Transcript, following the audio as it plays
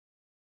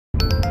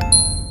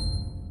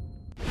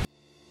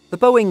The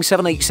Boeing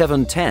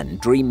 787-10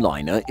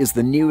 Dreamliner is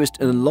the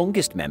newest and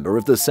longest member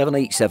of the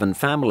 787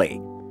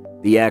 family.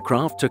 The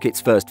aircraft took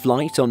its first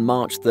flight on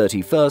March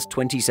 31,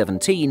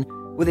 2017,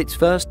 with its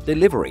first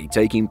delivery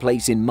taking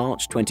place in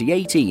March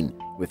 2018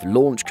 with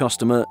launch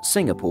customer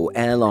Singapore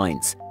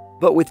Airlines.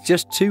 But with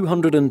just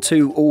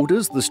 202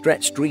 orders, the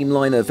stretched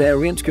Dreamliner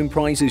variant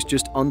comprises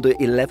just under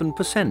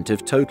 11%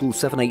 of total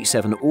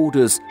 787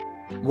 orders.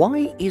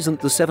 Why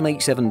isn't the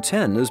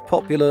 787-10 as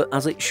popular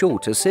as its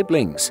shorter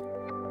siblings?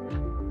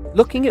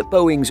 Looking at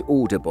Boeing's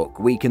order book,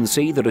 we can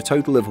see that a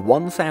total of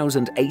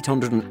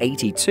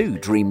 1,882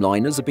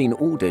 Dreamliners have been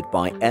ordered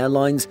by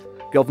airlines,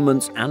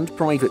 governments and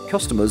private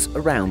customers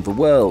around the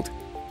world.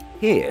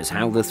 Here's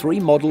how the three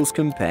models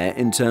compare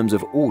in terms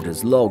of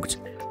orders logged.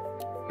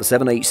 The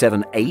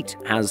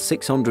 787-8 has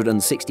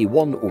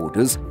 661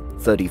 orders,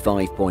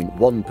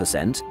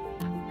 35.1%.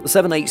 The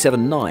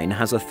 787-9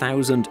 has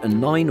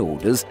 1,009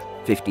 orders,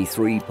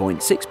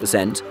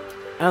 53.6%.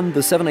 And the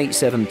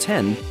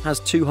 787-10 has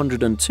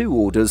 202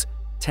 orders,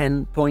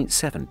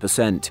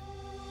 10.7%.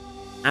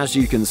 As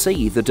you can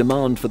see, the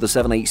demand for the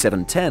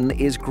 787-10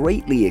 is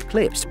greatly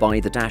eclipsed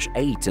by the Dash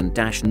 8 and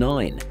Dash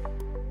 9.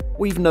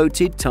 We've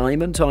noted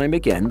time and time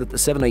again that the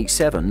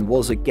 787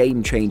 was a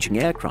game-changing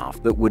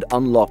aircraft that would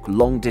unlock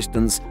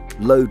long-distance,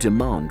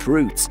 low-demand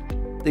routes.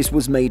 This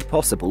was made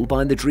possible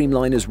by the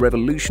Dreamliner's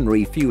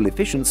revolutionary fuel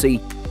efficiency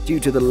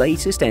due to the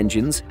latest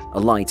engines, a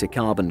lighter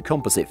carbon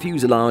composite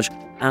fuselage,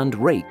 and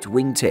raked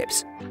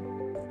wingtips.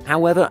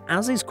 However,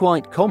 as is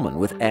quite common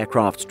with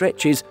aircraft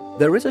stretches,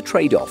 there is a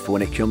trade-off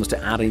when it comes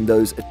to adding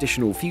those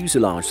additional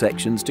fuselage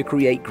sections to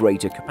create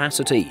greater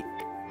capacity.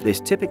 This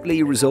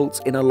typically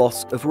results in a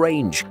loss of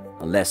range,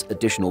 unless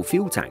additional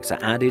fuel tanks are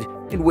added,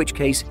 in which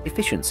case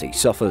efficiency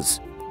suffers.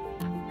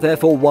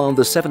 Therefore, while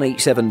the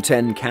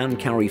 787-10 can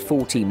carry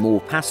 40 more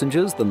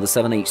passengers than the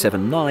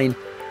 787-9,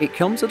 it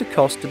comes at a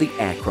cost to the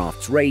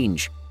aircraft's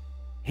range.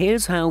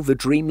 Here's how the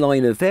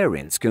Dreamliner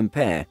variants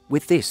compare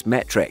with this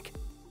metric.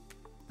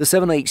 The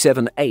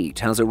 787-8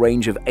 has a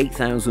range of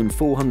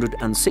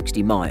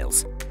 8,460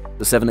 miles.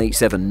 The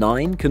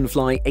 787-9 can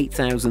fly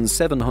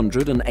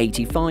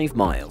 8,785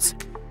 miles.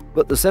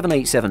 But the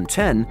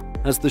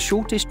 787-10 has the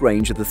shortest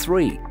range of the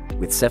three,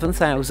 with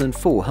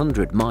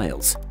 7,400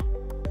 miles.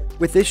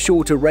 With this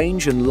shorter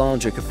range and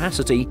larger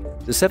capacity,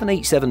 the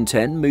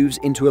 787-10 moves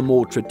into a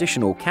more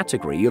traditional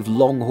category of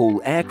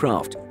long-haul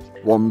aircraft,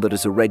 one that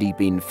has already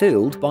been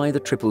filled by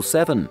the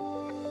 777.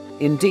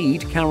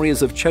 Indeed, carriers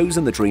have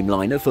chosen the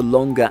Dreamliner for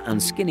longer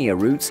and skinnier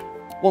routes,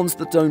 ones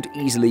that don't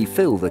easily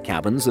fill the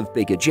cabins of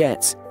bigger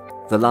jets.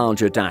 The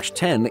larger Dash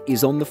 10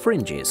 is on the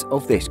fringes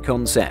of this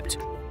concept.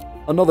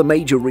 Another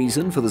major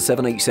reason for the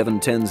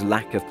 787-10's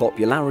lack of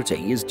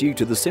popularity is due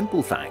to the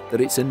simple fact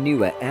that it's a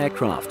newer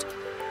aircraft.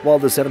 While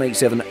the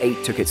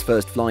 787-8 took its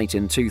first flight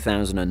in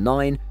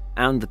 2009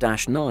 and the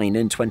Dash 9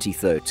 in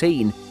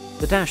 2013,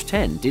 the Dash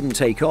 10 didn't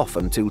take off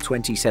until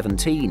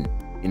 2017.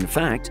 In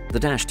fact, the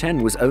Dash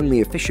 10 was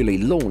only officially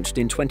launched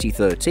in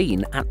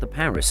 2013 at the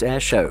Paris Air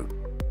Show.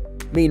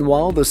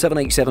 Meanwhile, the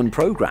 787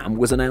 program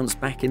was announced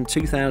back in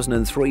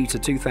 2003 to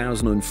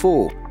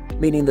 2004,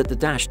 meaning that the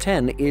Dash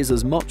 10 is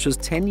as much as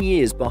 10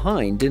 years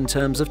behind in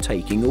terms of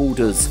taking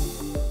orders.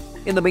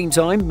 In the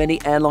meantime, many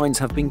airlines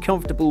have been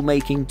comfortable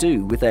making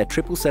do with their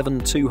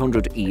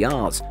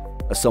 777-200ERs,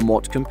 a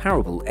somewhat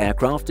comparable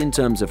aircraft in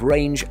terms of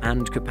range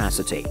and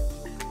capacity.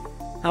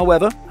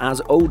 However,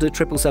 as older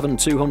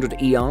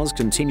 777-200ERs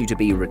continue to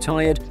be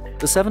retired,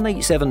 the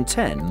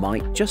 787-10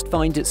 might just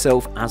find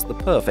itself as the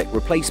perfect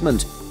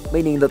replacement,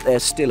 meaning that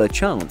there's still a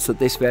chance that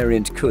this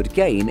variant could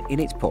gain in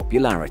its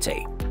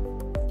popularity.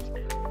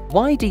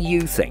 Why do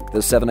you think the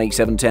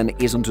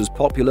 787-10 isn't as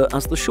popular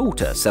as the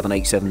shorter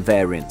 787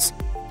 variants?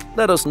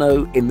 Let us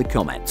know in the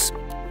comments.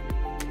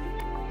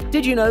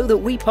 Did you know that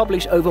we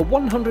publish over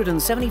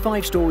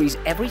 175 stories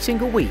every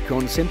single week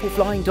on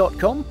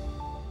simpleflying.com?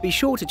 Be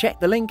sure to check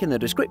the link in the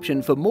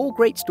description for more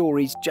great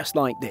stories just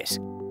like this.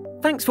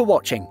 Thanks for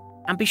watching,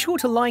 and be sure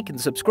to like and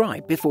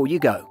subscribe before you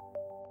go.